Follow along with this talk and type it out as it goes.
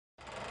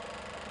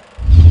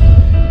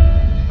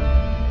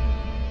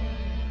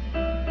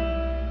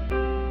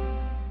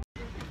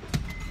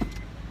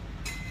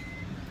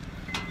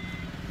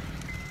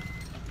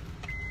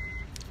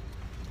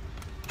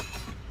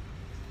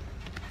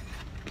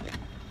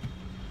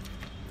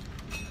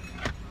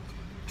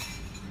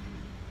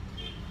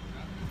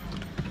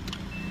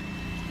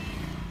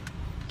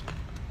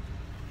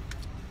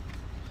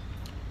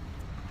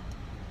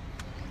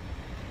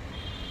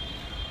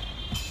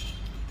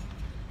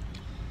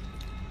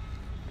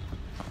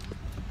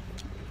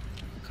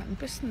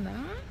అనిపిస్తుందా?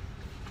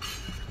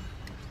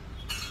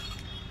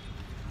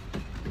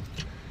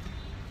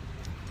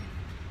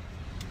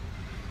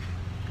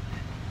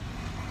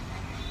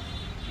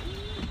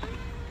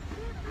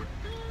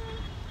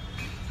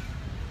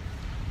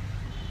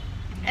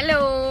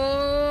 Hello.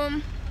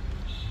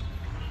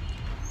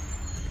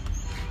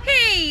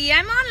 Hey,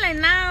 I'm online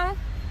now.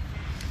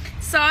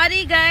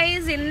 Sorry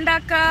guys,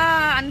 indaka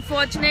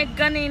unfortunate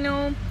ga nenu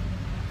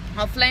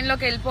offline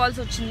loki vellipovalsi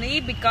vachindi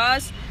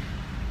because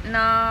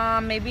na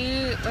maybe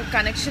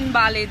connection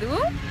baaledu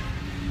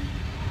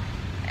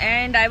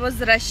and I was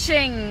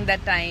rushing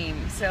that time,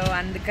 so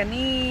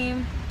andukani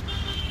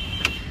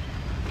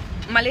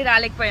mali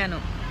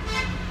ralekpoyanu.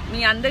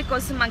 మీ అందరి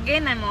కోసం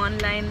again I'm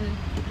online.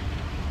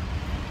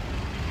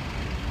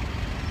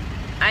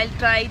 I'll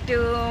try to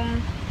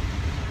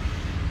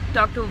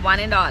talk to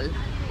one and all.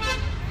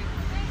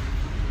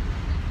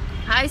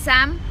 Hi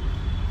Sam.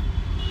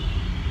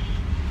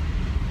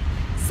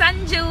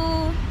 Sanju.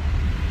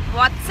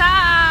 What's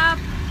up?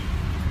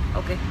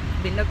 Okay,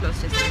 window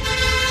closed.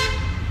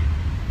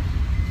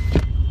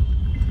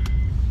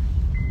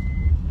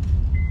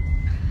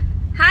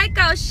 Hi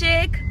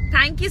Kaushik.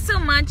 Thank you so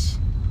much.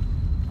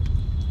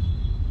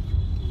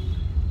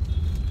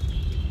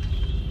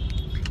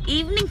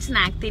 Evening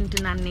snack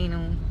తింటున్నాను నేను.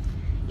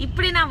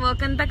 ఇప్పుడే నా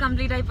work అంతా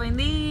complete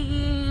అయిపోయింది.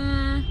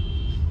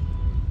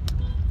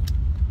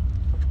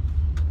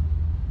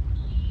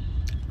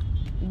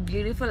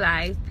 Beautiful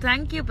eyes.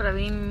 Thank you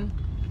Praveen.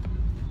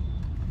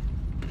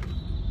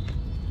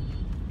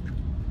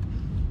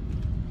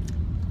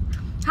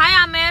 Hi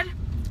Amir.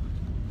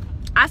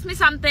 Ask me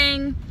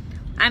something.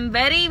 I'm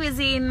very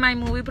busy in my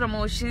movie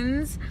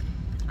promotions.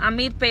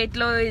 Ameerpet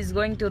lo is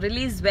going to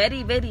release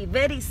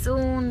very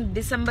soon.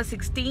 December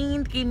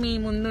 16th ki mee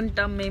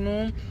munduntam memu.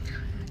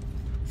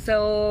 So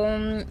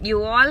you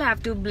all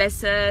have to bless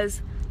us.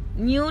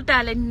 New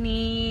talent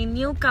ni,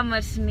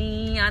 newcomers ni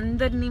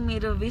andarni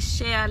meeru wish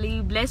cheyali,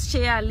 bless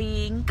cheyali,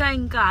 inka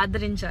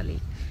aadarinchali.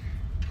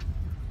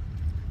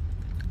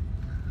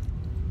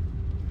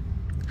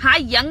 Hi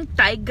young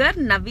tiger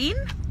Naveen.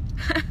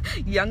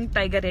 Young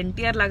tiger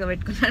NTR laga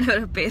pettukunnadu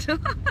evaro peru.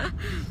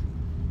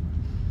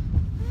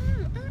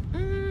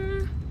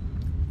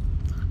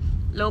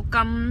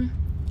 Lokam.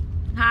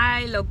 Hi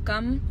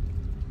Lokam.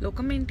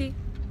 Lokam enti?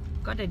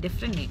 Got a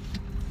different name.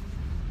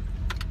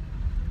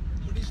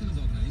 Audition is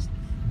organized.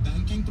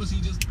 Banking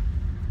procedures.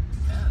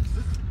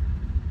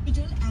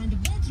 And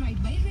birth right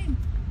by rim.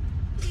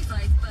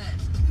 35 per.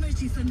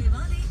 Mirchi sunne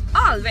wale.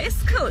 Always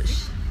khush.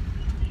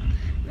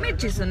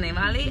 Mirchi sunne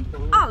wale.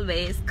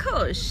 Always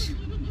khush.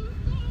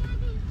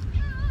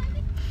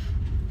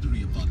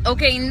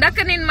 Okay,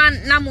 indaka nenu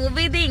na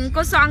movie di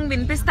inko song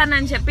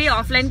vinpistanani cheppi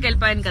offline ki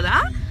vellipoyanu kada.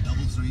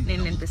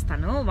 నేను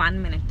వినిపిస్తాను. 1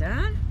 minute.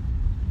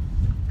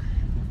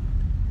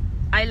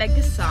 I like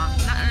this song.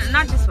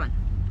 Not this one.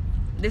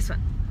 This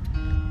one.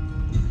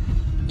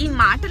 ఈ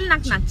మాటలు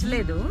నాకు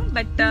నచ్చలేదు,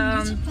 but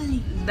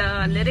the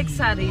lyrics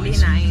are really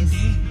nice.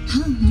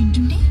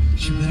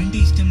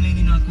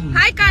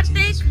 Hi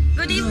Karthik.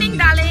 Good evening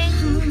darling.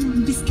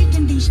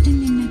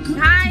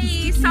 Hi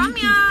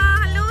Soumya.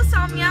 Hello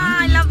Soumya.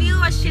 I love you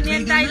Ashwini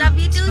and I love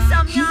you too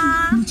Soumya.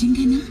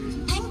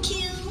 Thank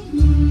you.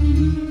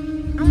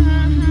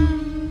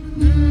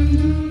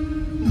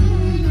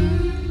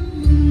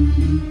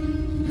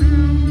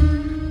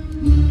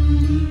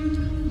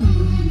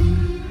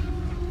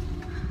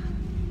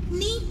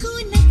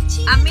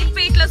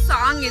 Ameerpet lo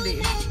song idi.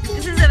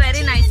 This is a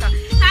very nice song.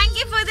 Thank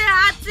you for the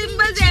heart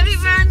symbols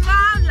everyone.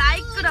 Wow,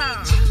 like kura.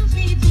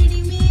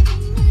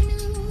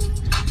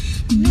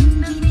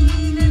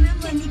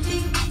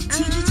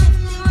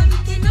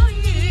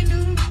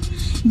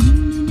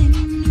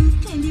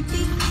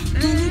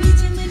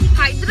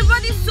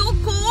 Hyderabad is so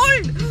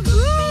cold.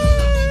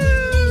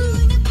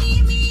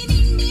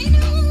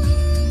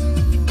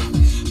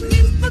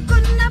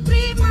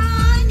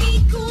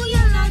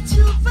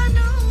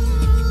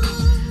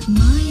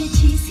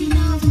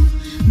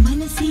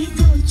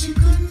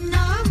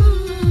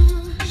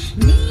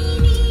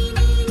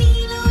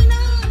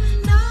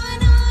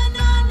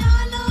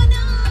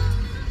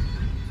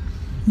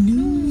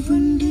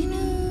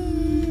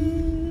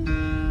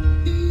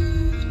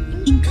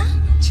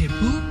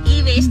 ఈ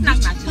waste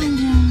నాకు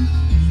నచ్చలేదు.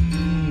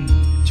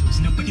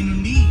 చూసినప్పటి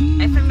నుండి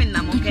FM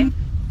విన్నాం. Okay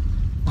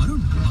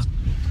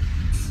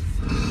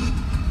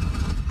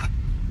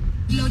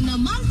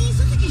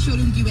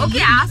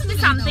okay ask me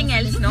something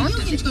else. No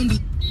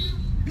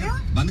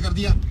బంద్ కర్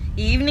దియా.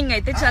 Evening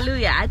అయితే చాలు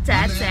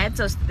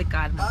ads వస్తుంది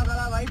కార్.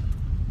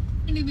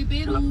 మీ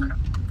పేరు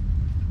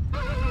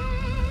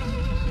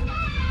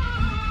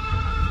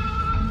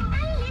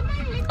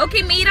ఓకే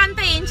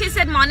మీరంతా ఏం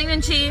చేశారు మార్నింగ్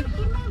నుంచి?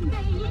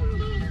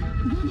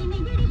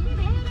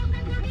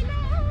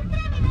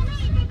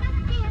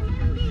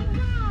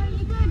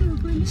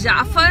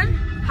 Jafar.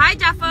 Hi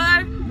Jafar.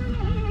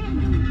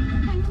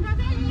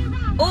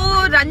 Oh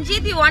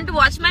Ranjit, you want to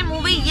watch my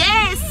movie?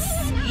 Yes,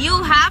 you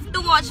have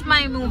to watch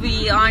my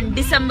movie on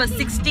December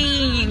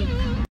 16th.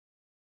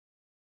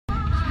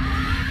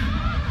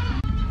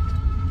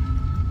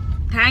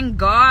 Thank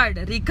God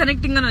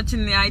reconnecting అని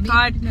వచ్చింది. ఐ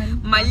థాట్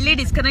మళ్ళీ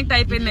డిస్కనెక్ట్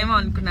అయిపోయిందేమో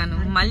అనుకున్నాను.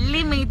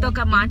 మళ్ళీ మీతో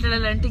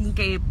మాట్లాడాలంటే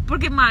ఇంకా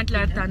ఎప్పటికీ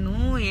మాట్లాడతాను,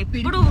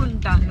 ఎప్పుడు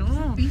ఉంటాను.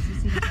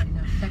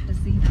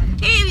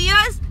 హే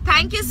viewers,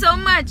 thank you so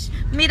much.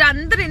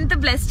 మీరందరూ ఇంత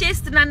బ్లెస్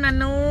చేస్తున్నారు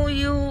నన్ను.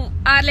 You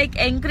are like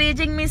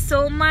encouraging me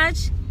so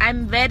much.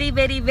 I'm very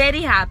very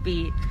very happy.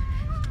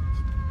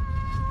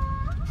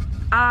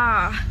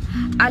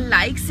 ఆ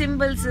లైక్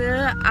సింబల్స్,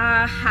 ఆ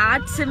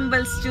హార్ట్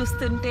సింబల్స్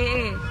చూస్తుంటే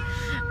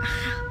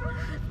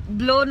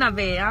బ్లోన్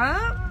అవే.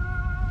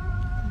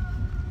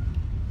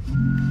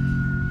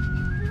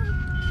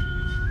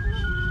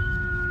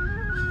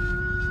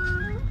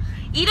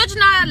 ఈరోజు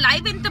నా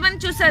లైవ్ ఎంతమంది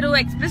చూసారు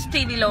ఎక్స్ప్రెస్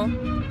టీవీలో?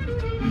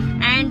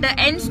 అండ్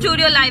ఎన్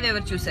స్టూడియో లైవ్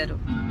ఎవరు చూసారు?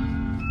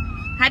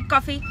 Had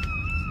coffee?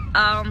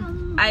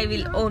 I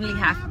will only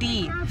have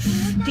tea.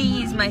 Tea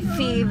is my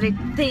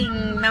favorite thing.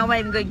 Now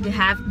I'm going to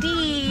have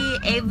tea.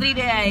 Every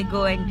day I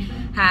go and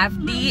have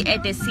tea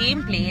at the same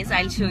place.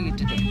 I'll show you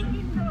today.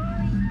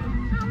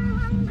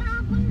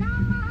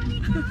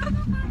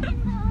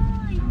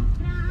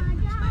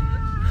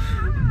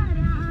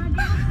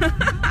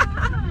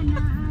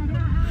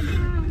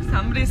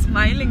 Somebody is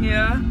smiling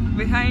here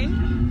behind.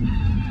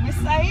 This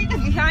side,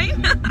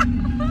 behind.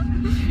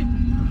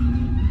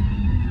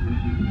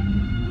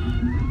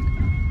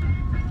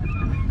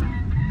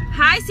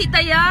 Hi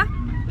Seethayya.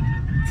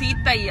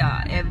 Seethayya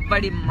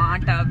ఎవ్వడి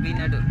మాట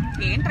వినడు.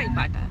 ఏంట్రా ఈ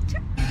పాట?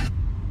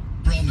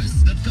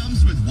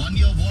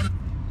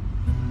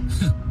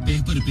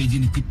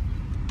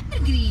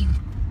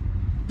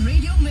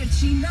 Radio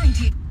మిర్చి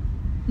 90.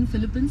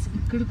 Philippines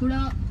ఇక్కడ కూడా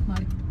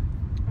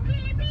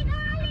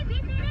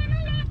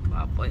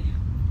బాబోయ్.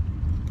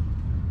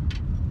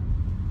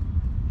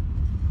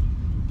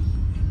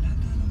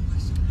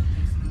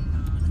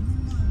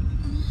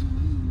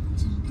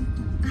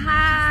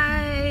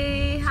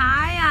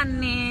 Hi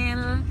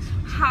Anil,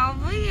 how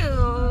are you?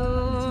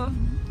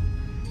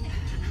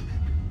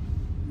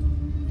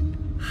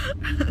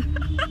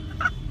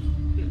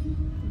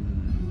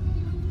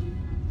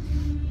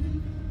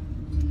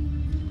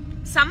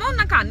 somehow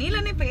నాకు అనిల్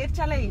అనే పేరు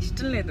చాలా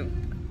ఇష్టం లేదు.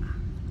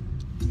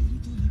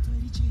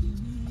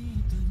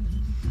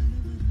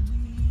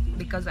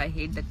 because I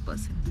hate that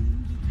person.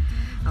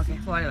 Okay,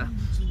 whatever.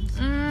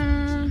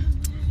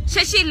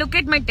 Shashi, look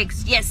at my text.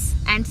 Yes,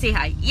 and say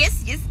hi. Yes,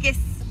 yes, yes.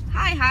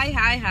 Hi, hi,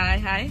 hi, hi,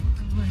 hi.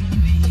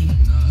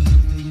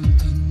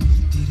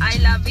 I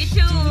love you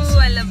too.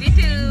 I love you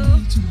too.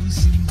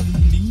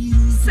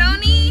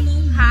 Sony,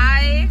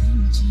 hi.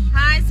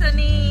 Hi,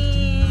 Sony.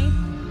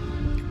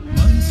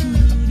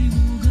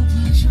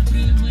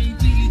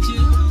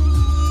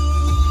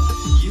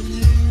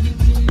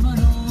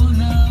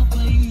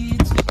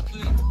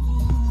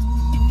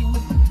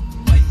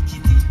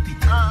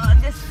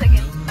 Just a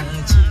second.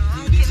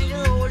 Can you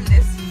hold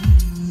this?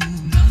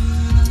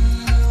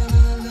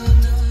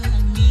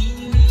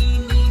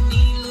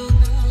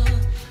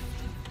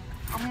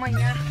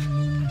 అమ్మయ్యా.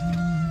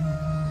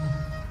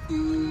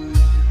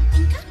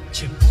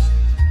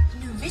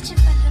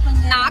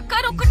 నా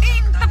car ఒకటి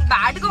ఇంత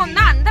bad గా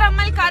ఉందా? అందరు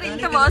అమ్మాయిల car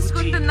ఇంత worst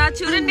ఉంటుందా?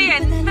 చూడండి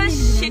ఎంత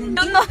షిట్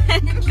ఉందో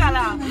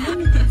కదా.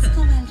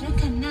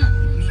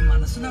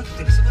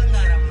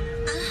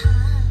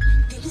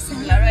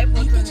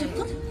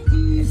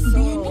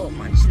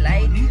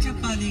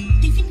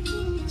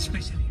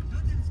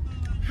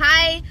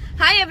 Hi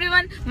hi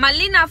everyone.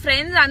 మళ్ళీ నా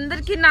ఫ్రెండ్స్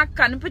అందరికి నాకు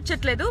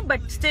కనిపించట్లేదు,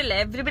 బట్ స్టిల్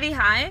ఎవ్రీబడి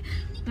హాయ్.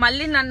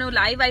 మళ్ళీ నన్ను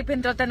లైవ్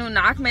అయిపోయిన తర్వాత నువ్వు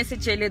నాకు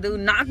మెసేజ్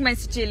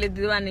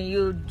చేయలేదు అని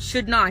you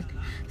should not.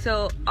 So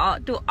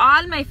to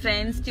all my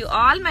friends, to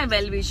all my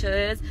well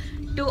wishers,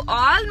 to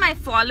all my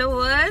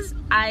followers,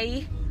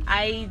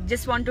 I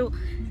just want to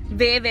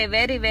wave a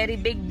very very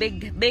big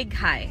big big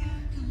hi.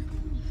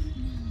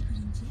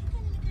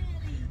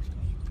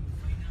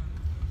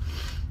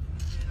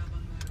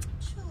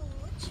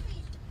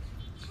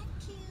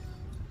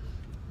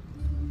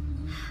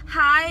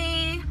 Hi,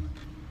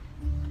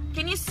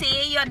 can you say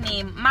your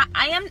name?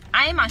 I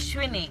am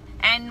Ashwini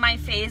and my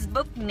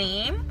Facebook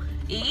name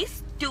is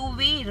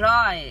Tuvi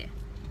Roy.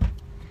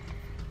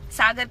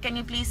 Sagar, can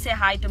you please say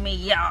hi to me?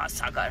 Yeah,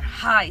 Sagar.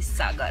 Hi,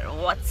 Sagar.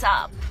 What's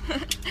up?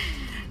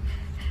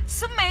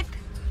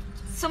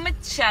 Sumit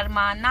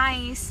Sharma.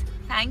 Nice.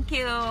 Thank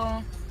you.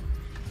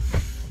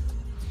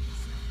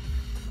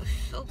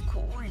 So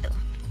cold.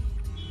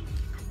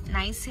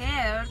 Nice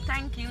hair.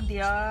 Thank you,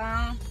 dear.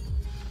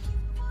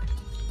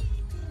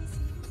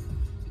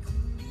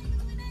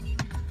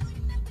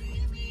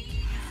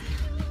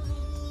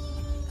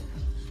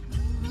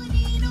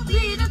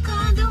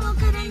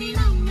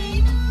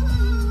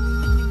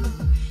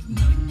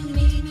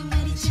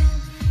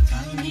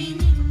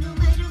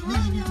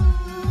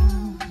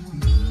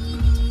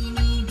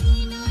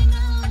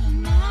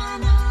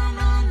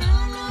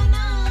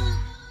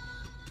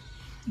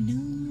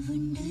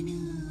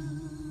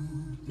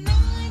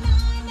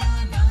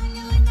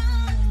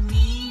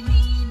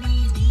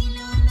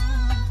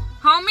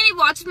 How many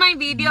watched my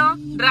video?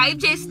 Drive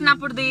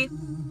చేస్తున్నప్పుడుది.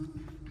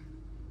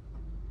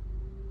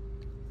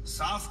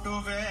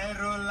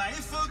 Software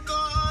life co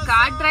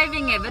car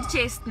driving ఎవరు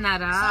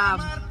చేస్తున్నారా?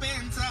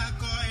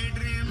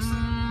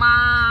 మా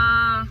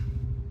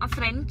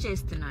friend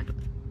చేస్తున్నాడు.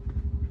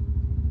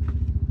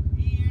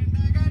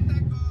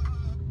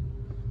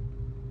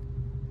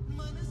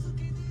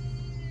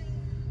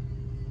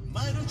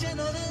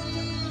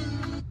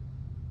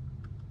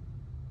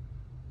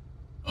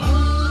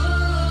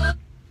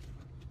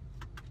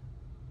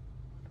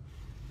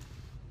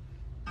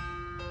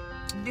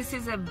 This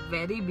is a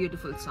very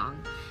beautiful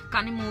song.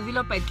 కానీ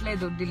మూవీలో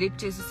పెట్టలేదు, delete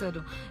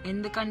చేసేసారు.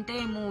 ఎందుకంటే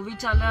movie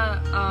చాలా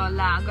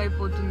లాగ్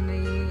అయిపోతుంది,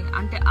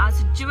 అంటే ఆ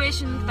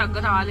సిచ్యువేషన్ తగ్గ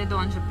రాలేదు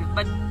అని చెప్పి.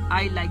 But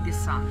I like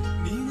this song.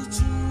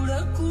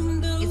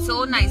 It's so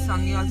nice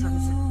song. You also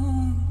listen.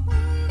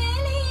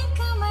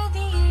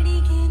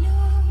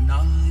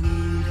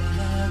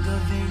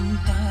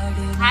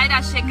 Hi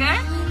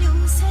Rajasekhar.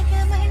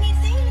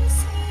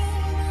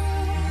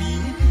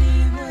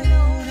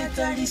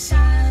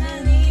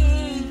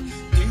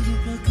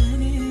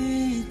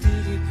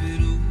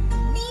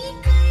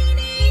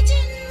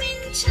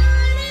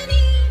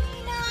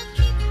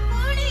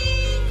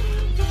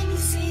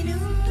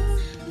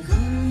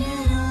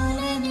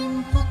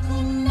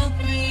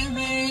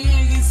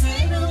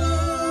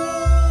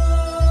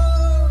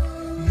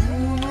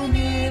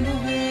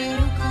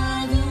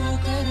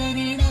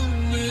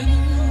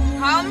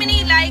 How many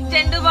like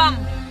Jendubam?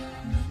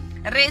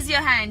 Raise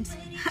your hands.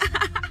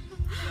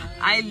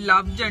 I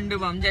love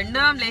Jendubam.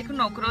 Jendubam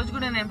లేకుండా ఒక రోజు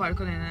కూడా నేను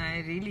పడుకోలేను. I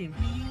really.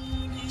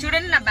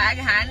 చూడండి నా బ్యాగ్,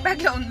 హ్యాండ్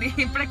బ్యాగ్ లో ఉంది,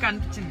 ఇప్పుడే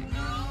కనిపించింది.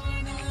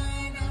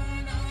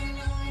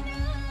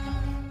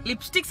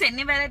 లిప్స్టిక్స్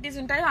ఎన్ని వెరైటీస్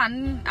ఉంటాయో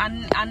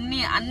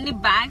అన్ని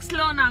బ్యాగ్స్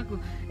లో నాకు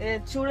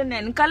చూడండి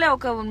వెనకాలే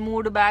ఒక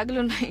 3 బ్యాగులు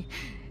ఉన్నాయి.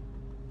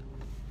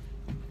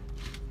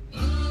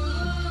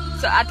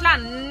 సో అట్లా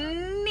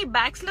అన్ని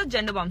బ్యాగ్స్ లో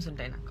జెండు బాంబ్స్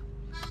ఉంటాయి నాకు.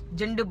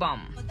 జెండు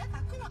బాంబ్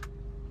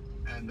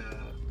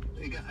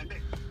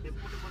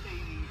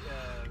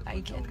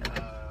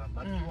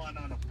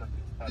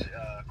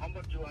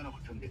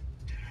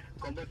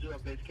కొంబర్జు ఆ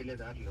ప్లేస్కి వెళ్ళే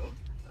దారిలో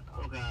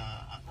ఒక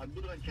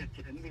అద్భుతమైన చర్చ్.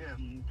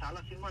 చాలా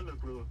సినిమాల్లో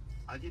ఇప్పుడు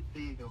అజిత్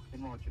ఒక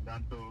సినిమా వచ్చింది,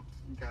 దాంట్లో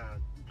ఇంకా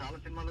చాలా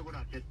సినిమాల్లో కూడా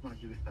ఆ చర్చ్ మనం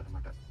చూపిస్తారు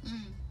అనమాట.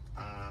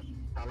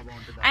 చాలా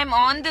బాగుంటుంది. I'm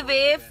on the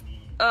way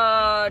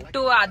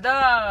to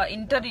other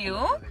interview.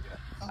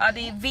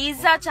 అది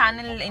visa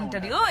channel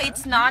interview.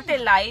 It's not a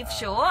live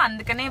show,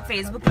 అందుకనే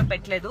ఫేస్బుక్ లో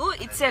పెట్టలేదు.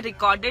 It's a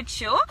recorded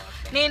show.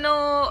 నేను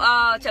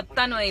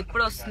చెప్తాను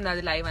ఎప్పుడు వస్తుంది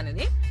అది లైవ్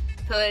అనేది.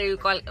 So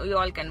you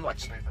all can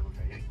watch.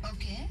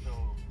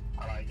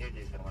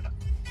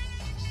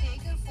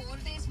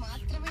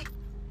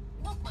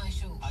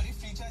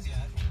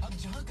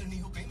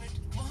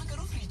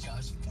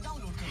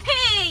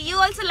 Hey, you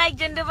also like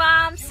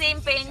Jendubam? Same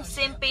pinch,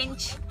 same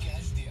pinch.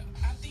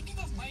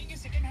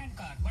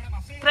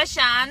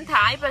 Prashant,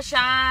 hi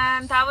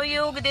Prashant, how are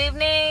you? Good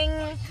evening.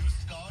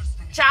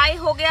 Chai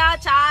ho gaya?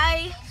 Chai.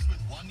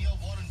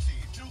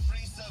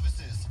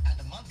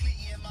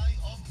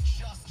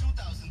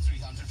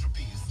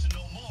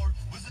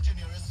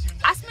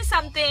 Ask me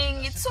something.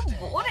 It's so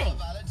boring.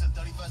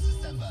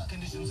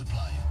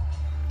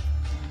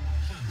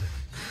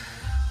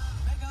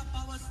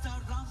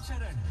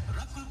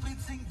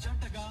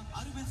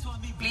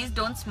 Please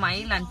don't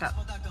smile anta.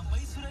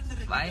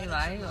 Why?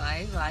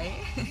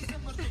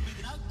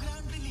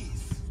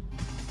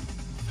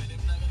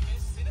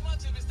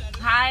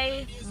 Hi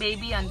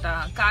baby anta.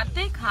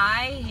 Karthik,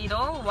 hi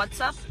hero, what's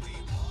up?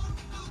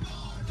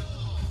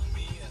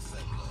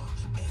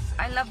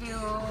 I love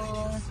you.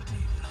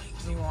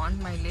 You want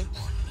my lips?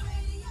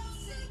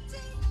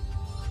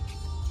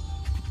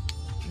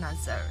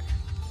 Nazar,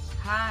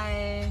 hi.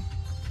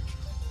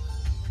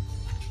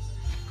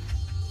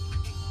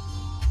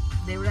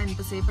 దేవుడా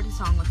ఎంతసేపటి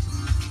song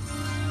వచ్చింది.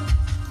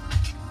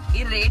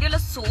 ఈ రేడియోలో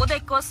సోద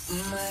ఎక్కువ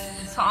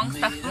songs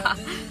తక్కువ.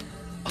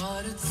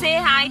 Say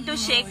hi to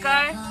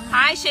Shekhar.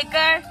 Hi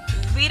Shekhar,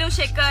 వీరు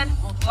Shekhar,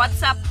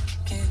 WhatsApp.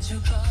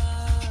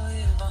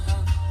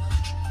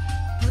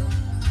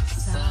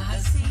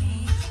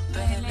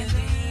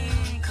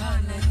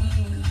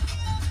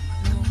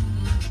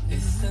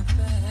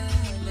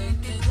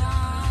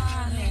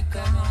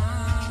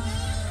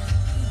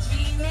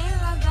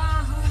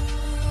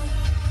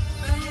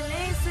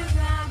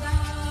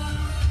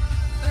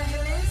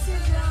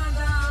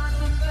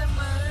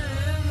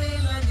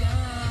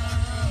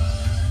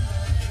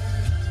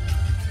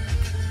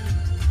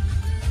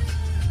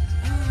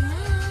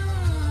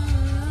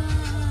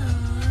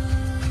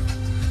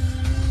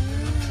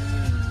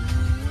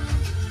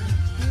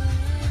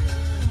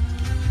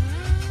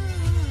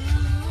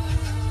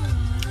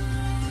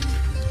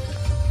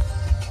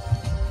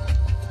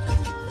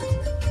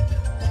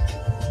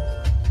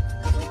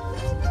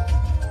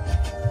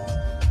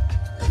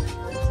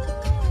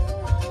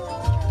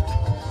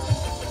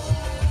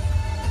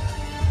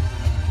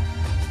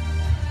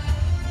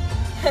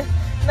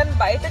 నన్ను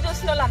బయట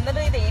చూసిన వాళ్ళందరూ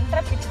ఇది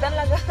ఏంట్రా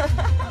పిచ్చిదానిలాగా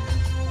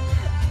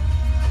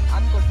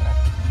అనుకుంటున్నారు.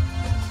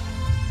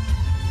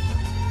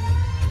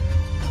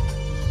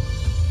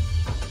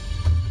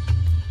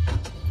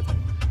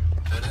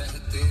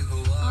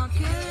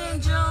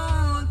 जो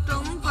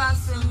तुम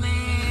पास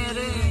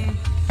मेरे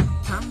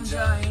थम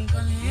जाए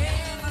गले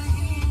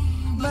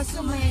बस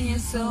मैं ये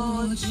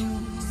सोचूं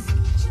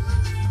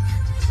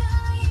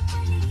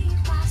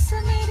पास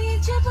मेरी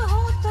जब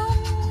हो तुम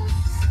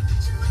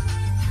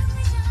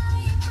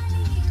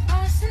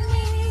पास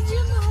मेरी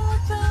जब हो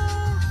तुम.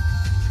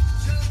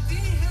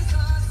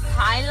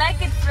 I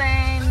like it,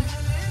 friend.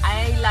 I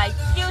like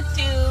you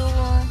too.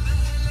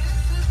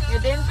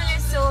 Your dimple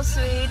is so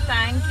sweet.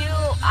 Thank you,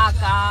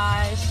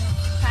 Akash.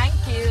 Thank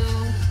you.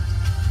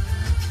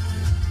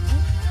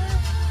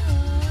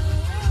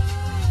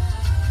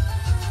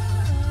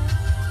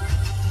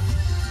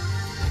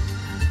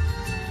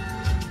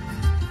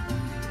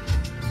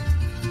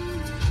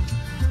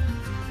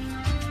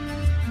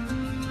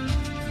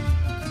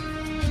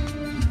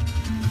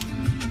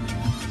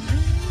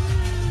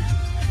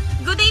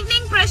 Good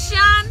evening,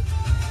 Prashant.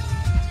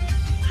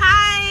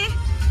 Hi.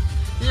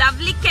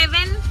 Lovely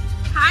Kevin.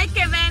 Hi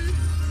Kevin.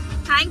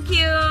 Thank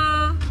you.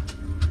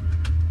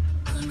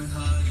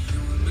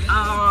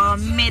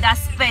 मेरा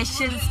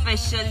स्पेशल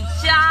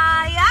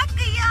चाय आ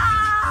गया.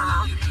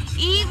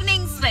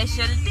 Evening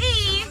special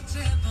tea.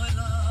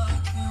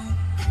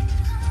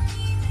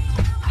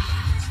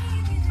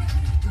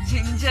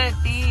 Ginger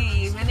tea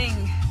evening.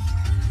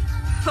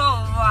 Oh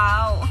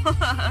wow.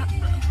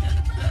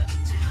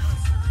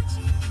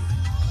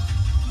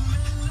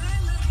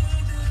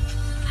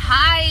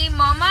 Hi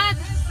Mohammed.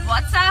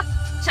 What's up?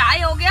 चाय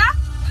हो गया?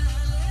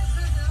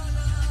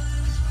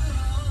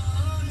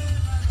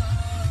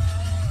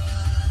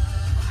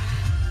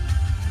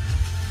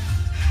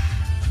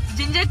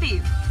 Ginger tea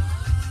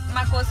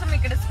మా కోసం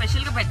ఇక్కడ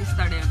special గా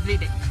పెట్టిస్తాడు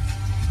ఎవ్రీడే.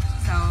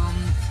 సో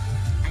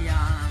అయ్యా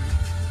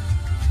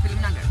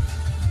film Nagar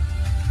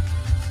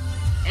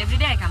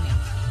everyday I come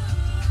here.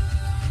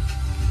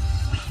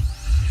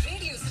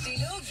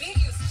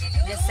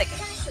 Just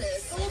second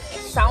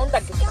sound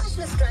తగ్గిస్తా.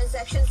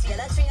 Transactions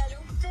ఎలా చేయాలో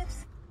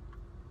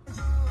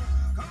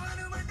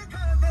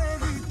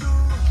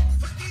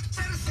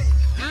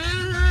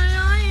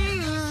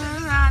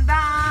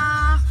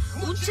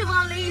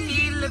वाली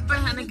हील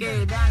पहन के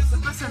डांस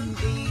पसंद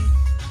की.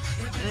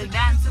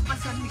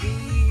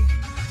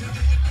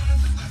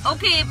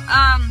 ఓకే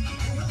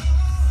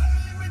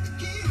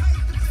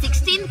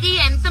 16 కి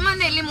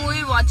ఎంతమంది వెళ్ళి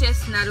మూవీ వాచ్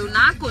చేస్తున్నారు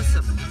నా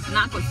కోసం.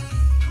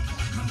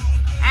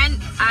 And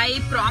I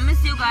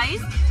promise you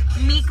guys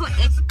మీకు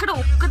ఎక్కడ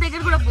ఒక్క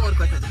దగ్గర కూడా బోర్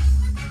కొట్టదు.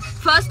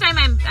 First time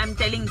I'm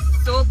telling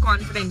so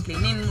confidently.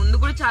 నేను ముందు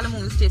కూడా చాలా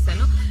మూవీస్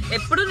చేశాను.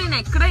 ఎప్పుడు నేను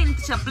ఎక్కడ ఇంత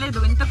చెప్పలేదు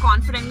ఇంత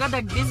కాన్ఫిడెంట్ గా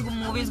that this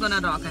movies gonna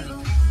rock అని.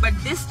 But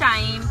this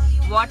time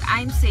what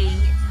I'm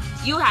saying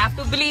you have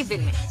to believe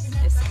in me.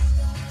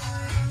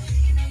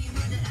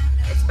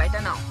 It's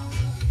better now.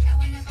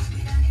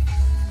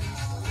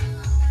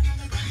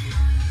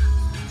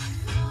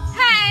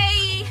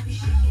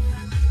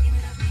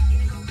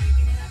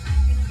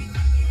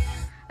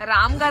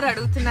 Ram గారు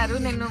అడుగుతున్నారు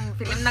నేను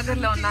ఫిలిం నగర్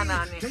లో ఉన్నానా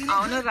అని.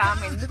 అవును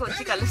రామ్, ఎందుకు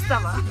వచ్చి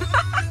కలుస్తావా?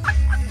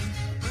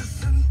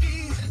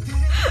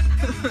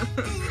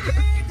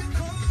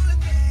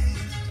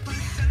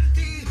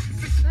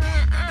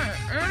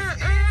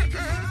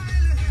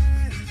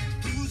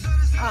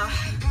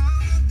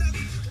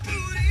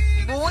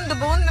 बूंद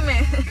बूंद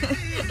में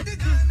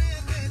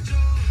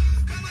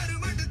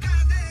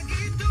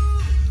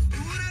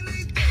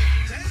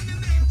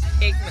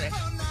एक मिनट.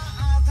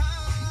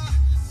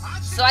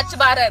 स्वच्छ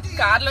भारत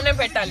కార్లోనే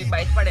పెట్టాలి,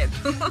 బయట పడేది.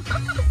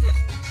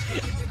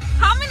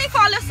 How many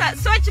followers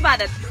स्वच्छ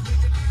भारत?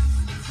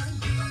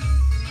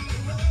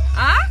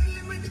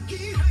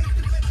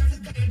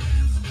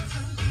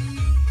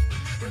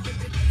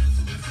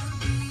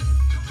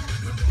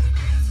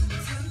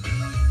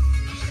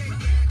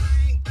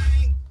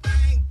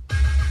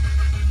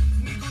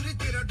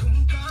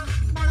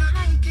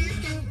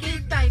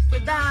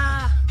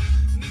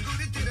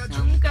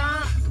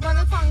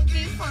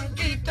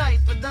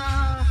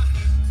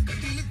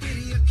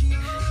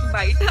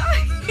 బయట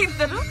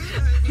ఇద్దరు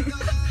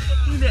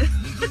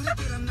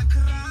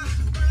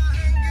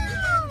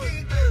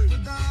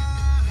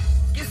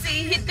किसी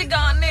हिट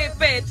गाने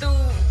पे तू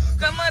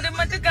कमर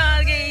मटका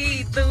गई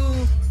तू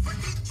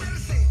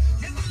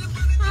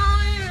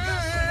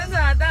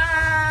ज्यादा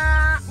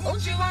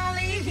ऊंची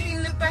वाली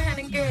हील पहन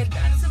के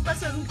डांस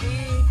पसंद की,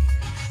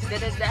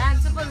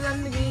 डांस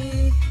पसंद की,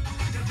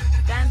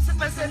 डांस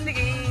पसंद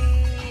की.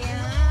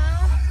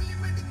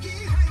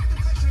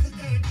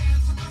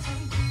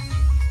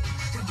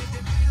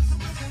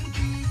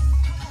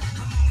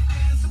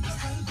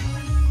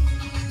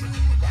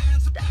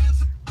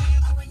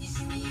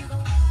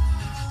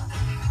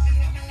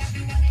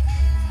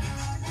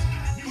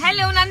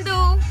 Hello Nandu,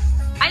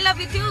 I love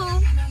you too.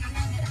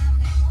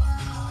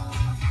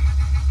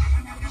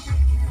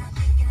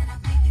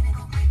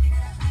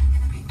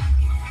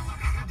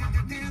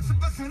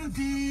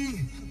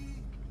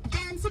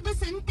 Dance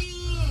basanti.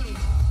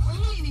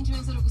 Only in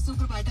influencer को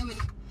super पार्टा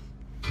मिली.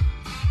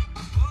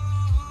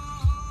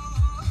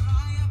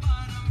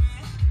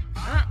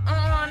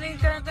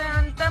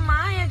 अंत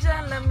माया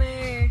जाल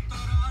में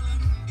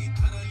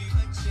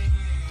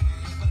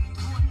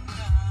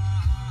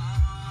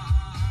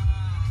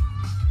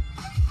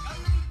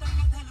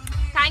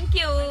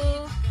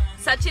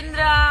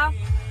Sachindra,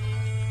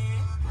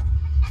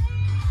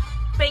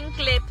 pink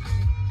lips,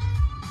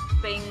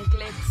 pink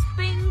lips,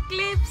 pink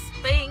lips,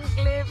 pink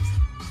lips.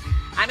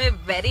 I'm a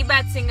very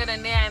bad singer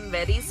and I'm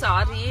very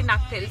sorry.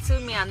 నాకు తెలుసు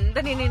మీ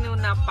అందరినీ నేను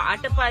నా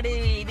పాట పాడి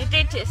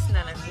ఇరిటేట్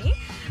చేస్తున్నానని,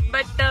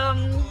 బట్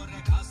I'm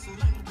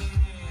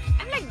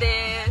like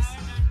this.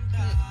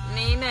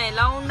 నేను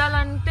ఎలా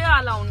ఉండాలంటే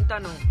అలా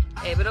ఉంటాను.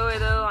 ఎవరో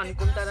ఏదో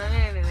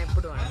అనుకుంటారని నేను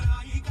ఎప్పుడు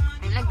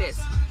I'm like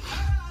this.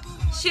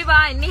 శివ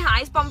ఎన్ని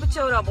హాయ్స్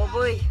పంపించావు రా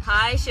బాబోయ్.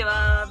 Hi Shiva,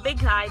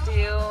 big hi to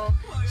you.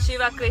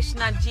 Shiva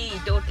Krishna G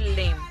total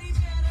name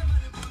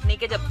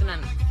నీకే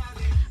చెప్తున్నాను.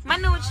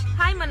 Manoj,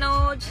 hi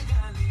Manoj.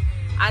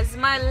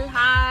 Ajmal,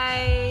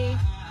 hi.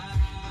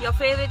 Your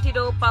favorite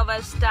hero, power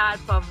star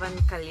Pawan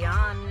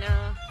Kalyan.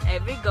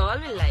 Every girl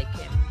will like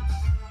him.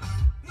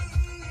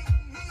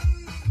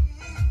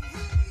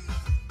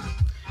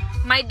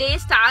 My day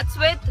starts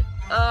with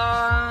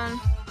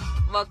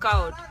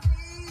workout.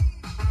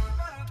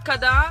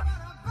 Kada,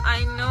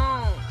 I know.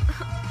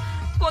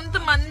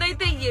 కొంతమంది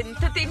అయితే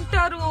ఎంత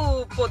తింటారు,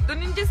 పొద్దు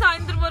నుంచి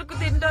సాయంత్రం వరకు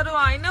తింటారు,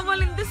 అయినా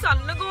వాళ్ళు ఇంత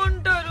సన్నగా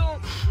ఉంటారు.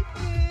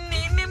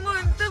 నేనేమో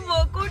ఇంత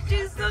వర్కౌట్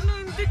చేస్తాను,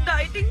 ఇంత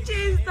డైటింగ్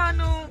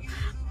చేస్తాను,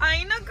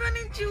 అయినా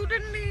కానీ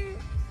చూడండి,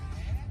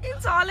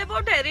 it's all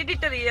about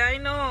hereditary. I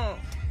know.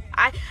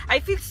 I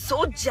feel so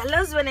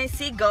jealous when I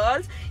see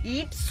girls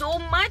eat so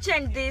much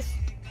and they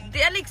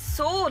are like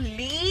so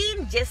lean,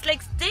 just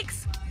like sticks.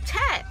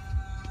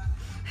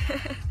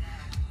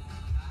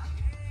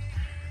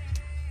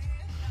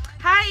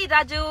 Hi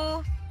Raju.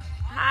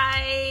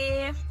 Hi.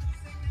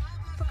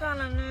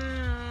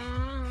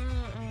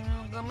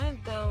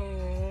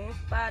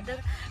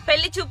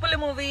 పెళ్లి చూపుల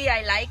movie, I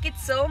like it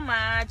so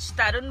much.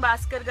 Tarun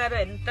Bhaskar గారు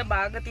ఎంత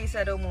బాగా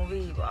తీసారో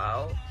movie.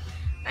 Wow,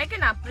 I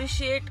can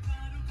appreciate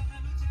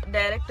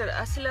director.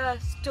 అసలు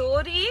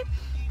story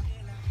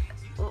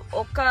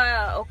ఒక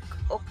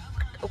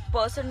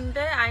person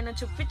ఉంటే ఆయన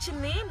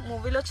చూపించింది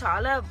మూవీలో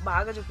చాలా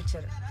బాగా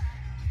చూపించారు.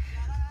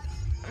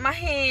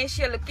 Mahesh,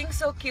 you're looking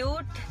so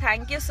cute.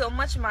 Thank you so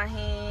much,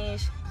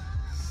 Mahesh.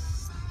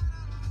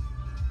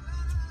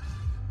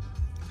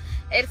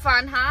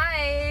 Irfan,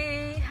 hi.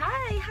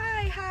 Hi,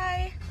 hi, hi.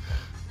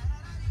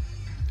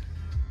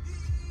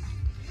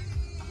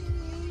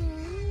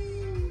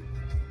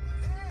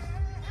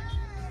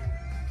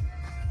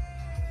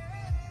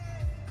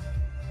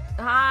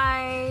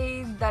 Hi,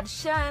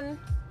 Darshan.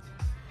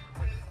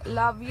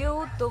 Love you.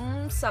 तुम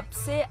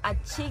सबसे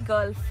अच्छी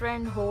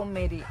गर्लफ्रेंड हो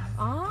मेरी.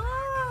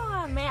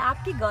 मैं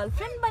आपकी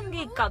गर्लफ्रेंड बन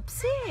गई कब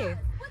से.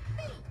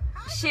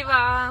 శివ,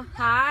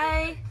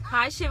 హాయ్.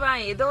 హాయ్ శివ,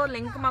 ఏదో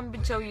లింక్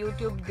పంపించావు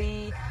యూట్యూబ్ ది,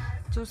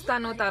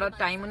 చూస్తాను తర్వాత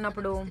టైం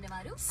ఉన్నప్పుడు.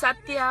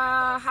 సత్య,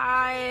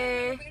 hi.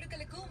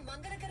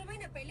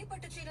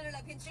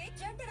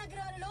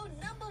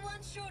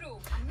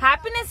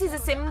 Happiness is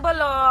a symbol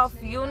of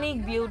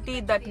unique beauty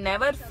that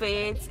never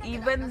fades,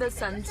 even the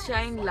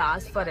sunshine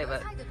lasts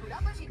forever.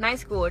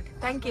 Nice quote.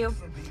 Thank you.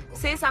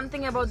 Say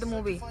something about the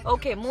movie.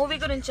 Okay, movie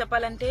గురించి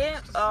చెప్పాలంటే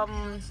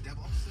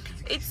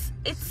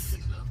it's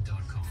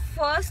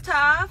first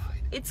half,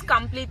 it's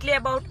completely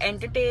about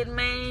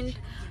entertainment,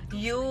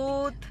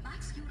 youth,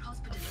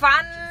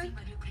 fun,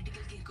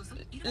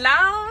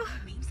 love,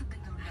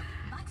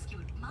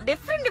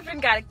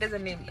 different characters.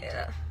 అని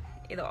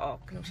ఏదో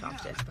ఒక నిమిషం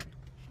of చేస్తాను,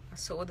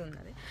 సోది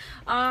ఉన్నది.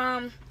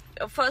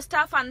 First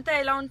half అంతా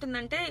ఎలా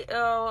ఉంటుందంటే,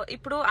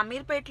 ఇప్పుడు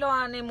అమీర్పేట్లో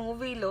అనే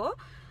మూవీలో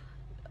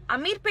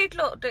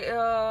అమీర్పేట్లో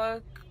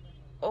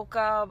ఒక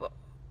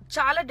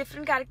చాలా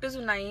డిఫరెంట్ క్యారెక్టర్స్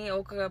ఉన్నాయి.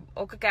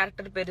 ఒక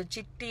క్యారెక్టర్ పేరు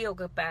చిట్టి,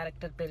 ఒక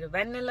క్యారెక్టర్ పేరు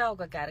వెన్నెల,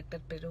 ఒక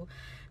క్యారెక్టర్ పేరు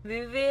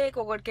వివేక్,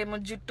 ఒకటికేమో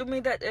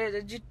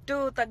జుట్టు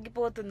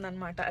తగ్గిపోతుంది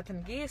అనమాట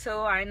అతనికి. సో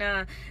ఆయన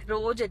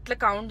రోజు ఎట్లా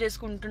కౌంట్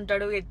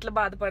చేసుకుంటుంటాడు, ఎట్లా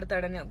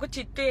బాధపడతాడని. ఒక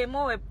చిట్టి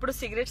ఏమో ఎప్పుడు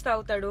సిగరెట్స్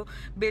తాగుతాడు,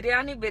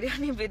 బిర్యానీ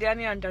బిర్యానీ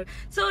బిర్యానీ అంటాడు.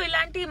 సో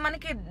ఇలాంటి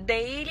మనకి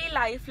డైలీ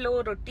లైఫ్ లో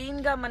రొటీన్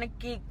గా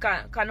మనకి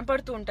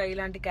కనపడుతూ ఉంటాయి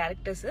ఇలాంటి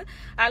క్యారెక్టర్స్.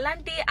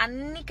 అలాంటి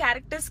అన్ని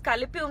క్యారెక్టర్స్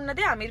కలిపి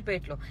ఉన్నది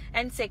అమీర్పేట్లో.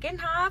 And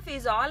second half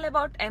is all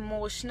about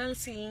emotional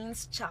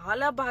scenes.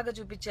 చాలా బాగా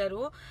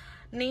చూపించారు.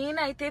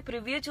 నేనైతే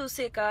ప్రివ్యూ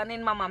చూసాక,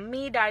 నేను మా మమ్మీ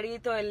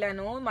డాడీతో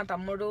వెళ్ళాను, మా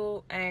తమ్ముడు,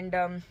 అండ్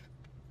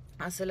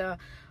అసలు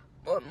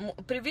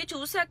ప్రివ్యూ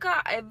చూసాక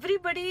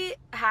everybody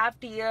have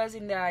tears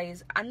in the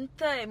ice.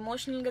 అంత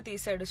ఎమోషనల్ గా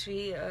తీశారు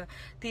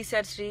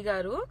శ్రీ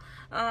గారు.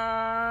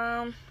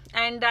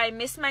 And I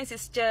miss my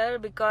sister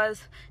because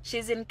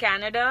she in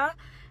Canada.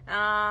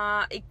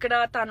 ఇక్కడ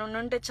తను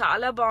ఉంటే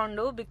చాలా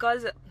బాగుండు,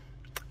 because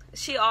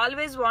she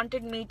always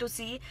wanted me to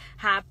see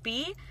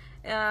happy.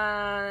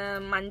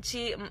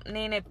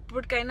 నేను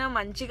ఎప్పటికైనా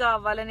మంచిగా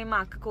అవ్వాలని మా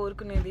అక్క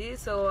కోరుకునేది.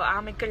 సో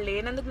ఆమె ఇక్కడ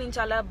లేనందుకు నేను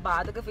చాలా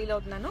బాధగా ఫీల్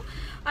అవుతున్నాను.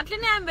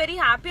 అట్లనే I'm very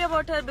happy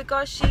about her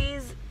because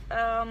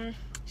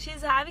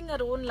she having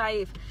her own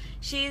life.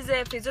 She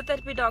A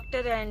physiotherapy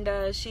doctor and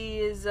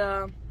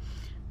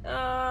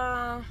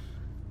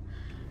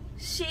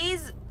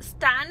she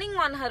standing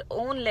on her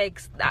own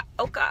legs.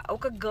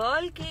 ఒక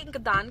గర్ల్ కి ఇంకా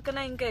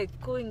దానికన్నా ఇంకా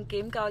ఎక్కువ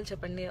ఇంకేం కావాలి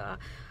చెప్పండి.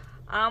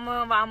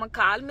 ఆమె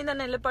కాల్ మీద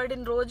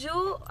నిలబడిన రోజు,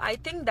 I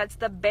think that's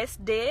the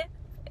best day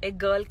A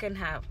girl can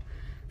have.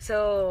 So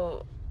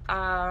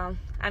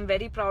I'm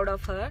very proud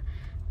of her.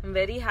 I'm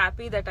very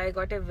happy that I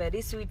got a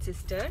very sweet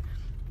sister.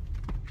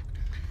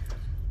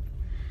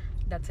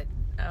 That's it.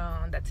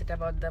 That's it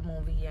about the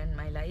movie and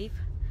my life.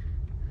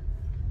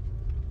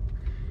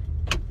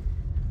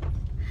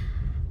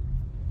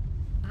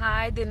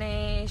 Hi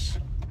Dinesh.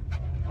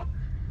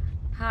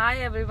 Hi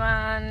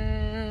everyone.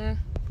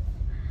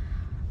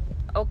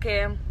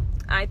 Okay,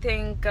 I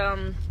think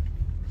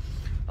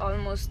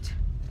almost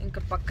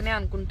ఇంకా పక్కనే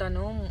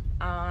అనుకుంటాను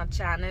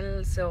channel.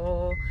 So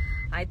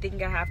I think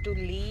I have to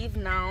leave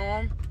now.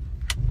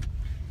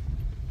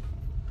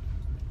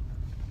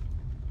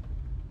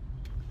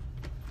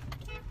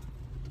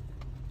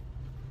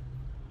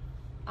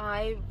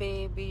 Hi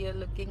baby, you're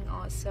looking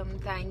awesome.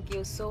 Thank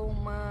you so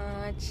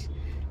much.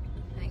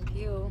 Thank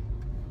you.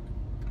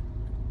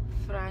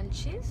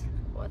 Francis,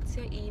 what's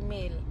your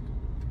email?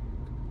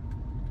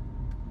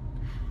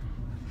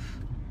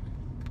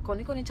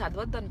 కొన్ని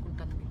చదవద్దు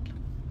అనుకుంటాను.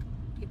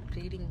 Keep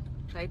reading,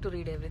 try to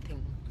read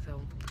everything. So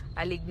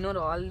I'll ignore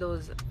all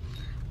those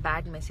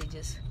bad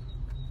messages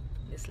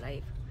this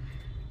life.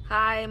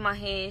 Hi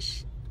Mahesh,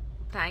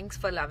 thanks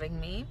for loving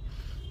me.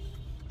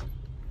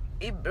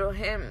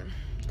 Ibrahim,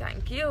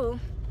 thank you.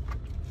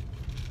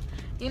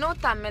 You know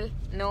Tamil?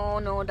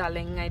 No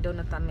darling, I don't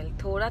know Tamil.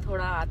 Thoda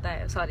aata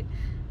hai. Sorry,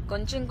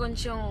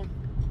 koncham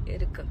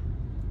irukku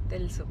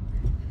telusu.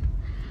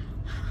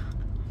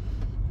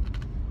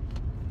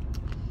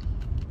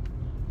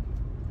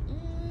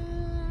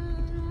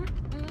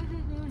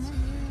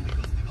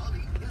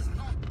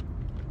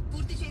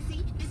 పూర్తి చేసి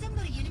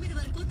December 8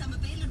 వరకు తమ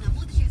పేర్లు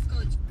నమోదు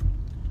చేసుకోవచ్చు.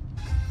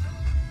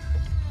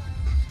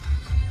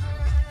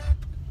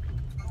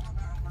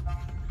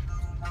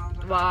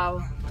 Wow,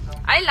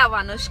 I love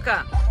Anushka.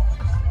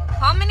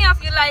 How many of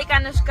you like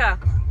Anushka?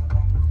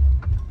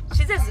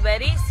 She's a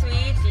very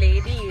sweet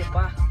lady.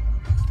 Wow.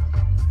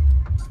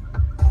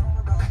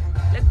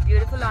 Look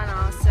beautiful and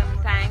awesome.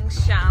 Thanks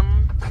Sham.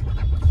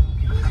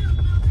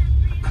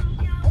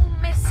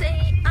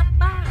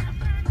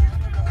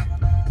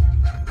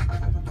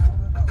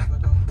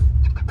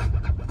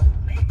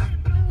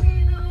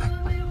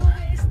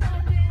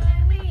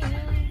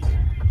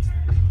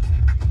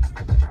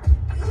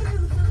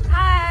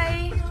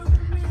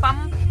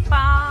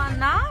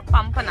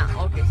 పంపనా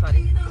okay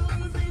sorry.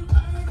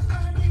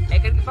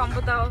 ఎక్కడికి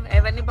పంపుతావు?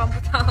 ఎవరిని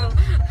పంపుతావు?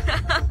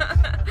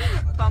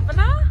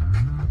 పంపనా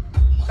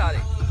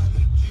sorry.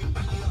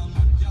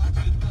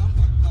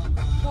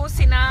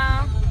 పూసినా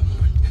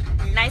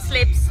nice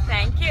lips.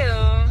 Thank you.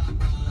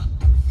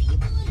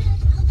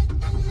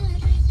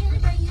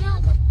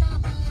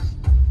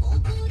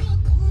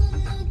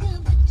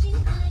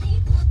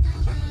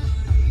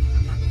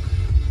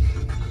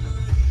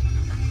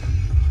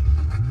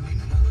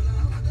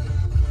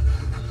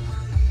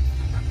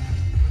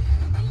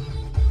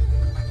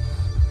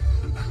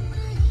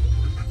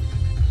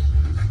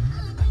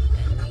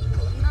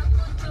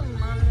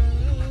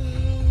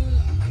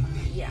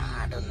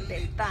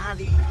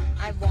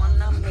 I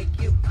wanna make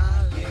you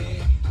Ali.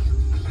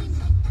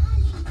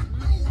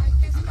 My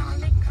life is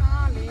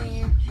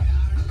calling.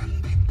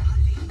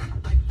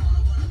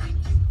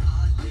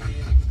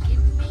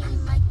 Give me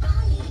my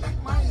calling.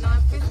 My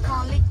life is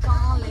calling.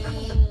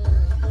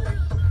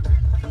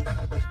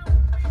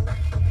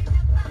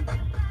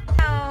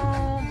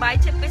 Bye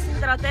చెప్పేసిన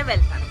తర్వాతే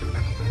వెళ్తాను.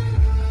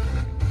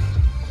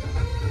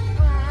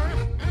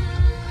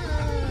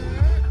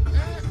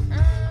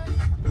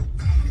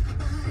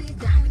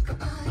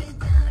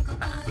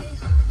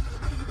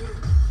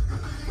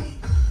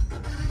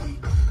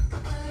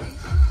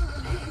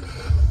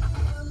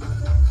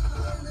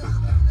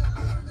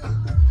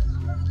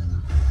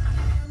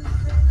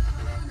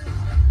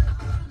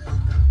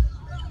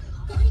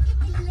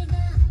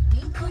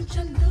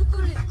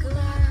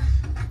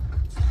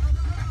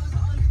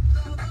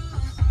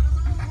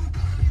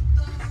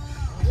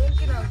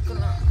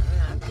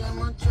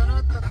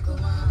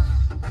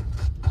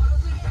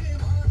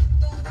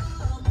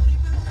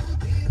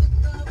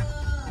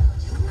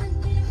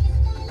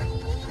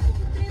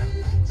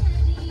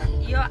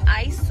 Your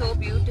eyes so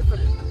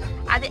beautiful.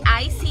 అది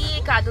ICE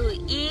కాదు,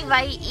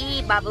 EYE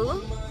Babu.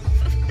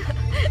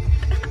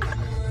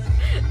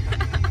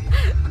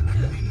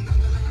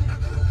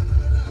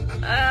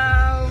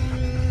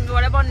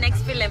 What about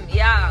next film?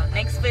 Yeah,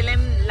 next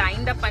film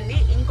lined up andi.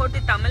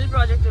 Inkoti Tamil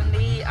project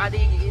undi,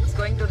 adi it's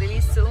going to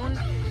release soon.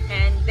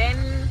 And then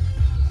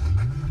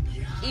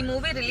ee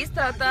movie release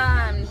tarvata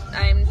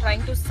I'm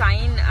trying to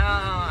sign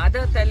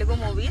other Telugu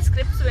movie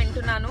scripts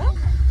ventunanu.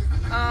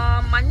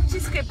 మంచి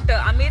script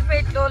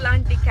అమీర్పేట్లో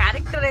లాంటి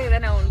character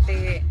ఏదైనా ఉంటే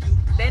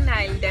then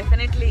I'll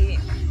definitely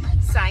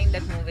sign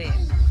that movie.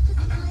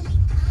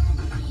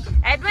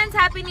 Advance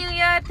Happy New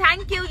Year.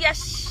 Thank you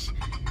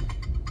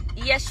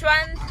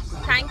Yashwant.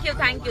 Thank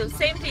you.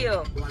 Same to you.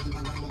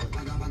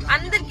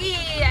 Andarki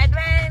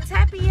advance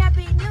happy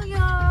New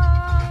Year.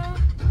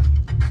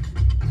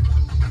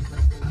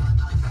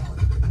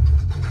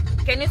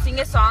 Can you sing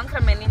a song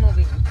from any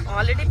movie?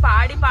 Already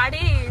పాడి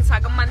పాడి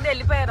సగం మంది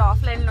వెళ్ళిపోయారు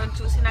offline లో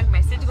చూసి, నాకు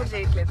message కూడా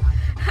చేయట్లేదు.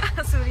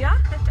 సూర్య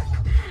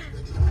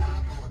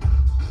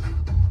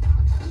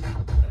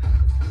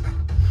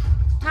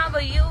how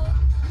are you?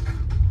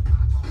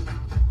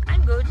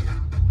 I'm good.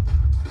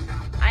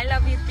 I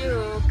love you too,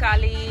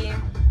 Kali.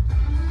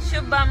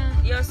 Shubham,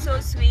 you're so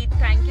sweet.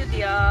 Thank you,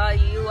 dear.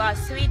 You are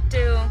sweet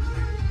too.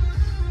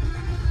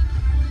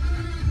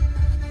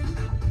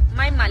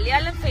 My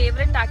Malayalam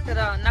favorite actor.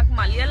 నాకు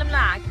మలయాళంలో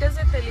యాక్టర్స్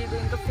తెలియదు,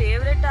 ఇంకా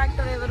ఫేవరెట్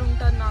యాక్టర్ ఎవరు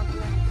ఉంటారు నాకు?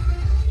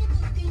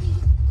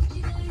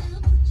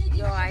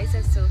 Your eyes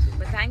are so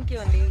super. Thank you,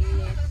 Andy.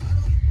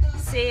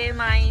 Say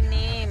my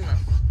name.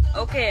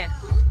 Okay.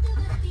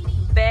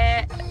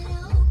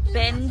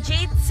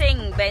 Benjit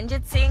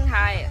Singh.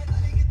 Hi.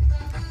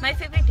 My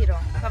favorite hero,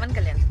 Pawan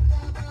Kalyan.